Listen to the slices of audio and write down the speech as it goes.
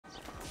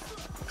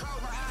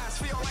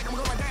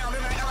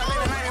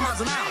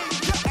miles an hour.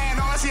 And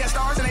all I see is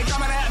stars and they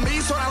coming at me,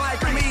 sorta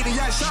like a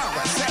meteor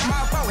shower. Set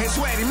my forehead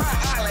sweaty, my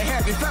eyelid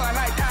heavy, feeling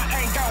like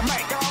I ain't gon'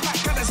 make it.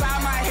 Cut the side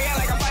of my hair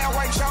like a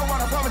fireworks show on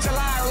the 4th of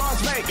July in Las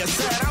Vegas.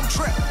 Said I'm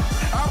trippin',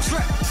 I'm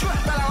slippin',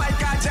 feeling like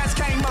I just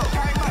can't move.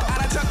 I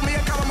done took me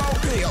a couple more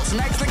pills.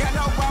 Next thing I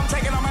know, I'm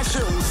taking off my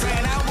shoes.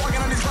 Saying I'm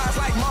walking on these clouds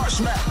like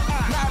marshmallow.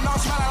 Now I'm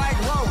smelling like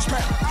rose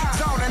pepper.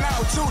 Zoning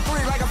out 2,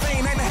 3 like a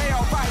fiend in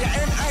hellfire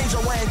and angel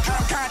wing.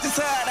 I'm conscious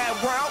of that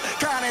world,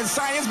 kind of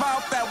science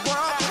about that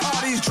world.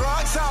 All these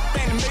drugs up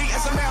in me,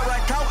 it's a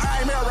miracle.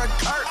 I'm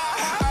Kurt.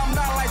 I'm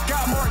not like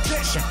a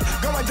mortician,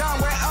 going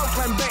down with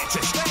Oakland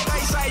bitches.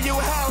 They say you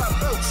hella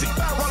bootsy,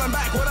 rolling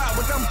back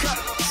with them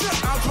cuts.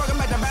 I'm smoking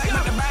back to back,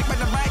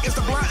 it's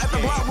the blunt at the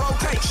blunt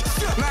rotation.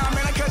 Now I'm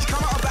in a country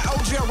coming off the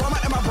OG aroma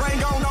and my brain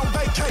going on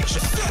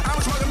vacation.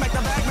 I'm smoking back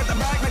to back,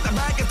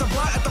 it's the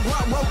blunt at the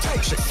blunt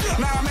rotation.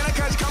 Now I'm in a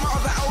country coming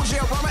off the OG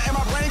aroma and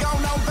my brain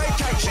going on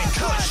vacation.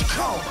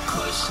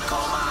 Kush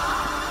coma,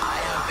 I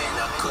have been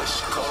a Kush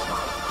coma,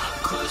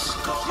 Kush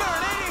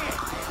coma.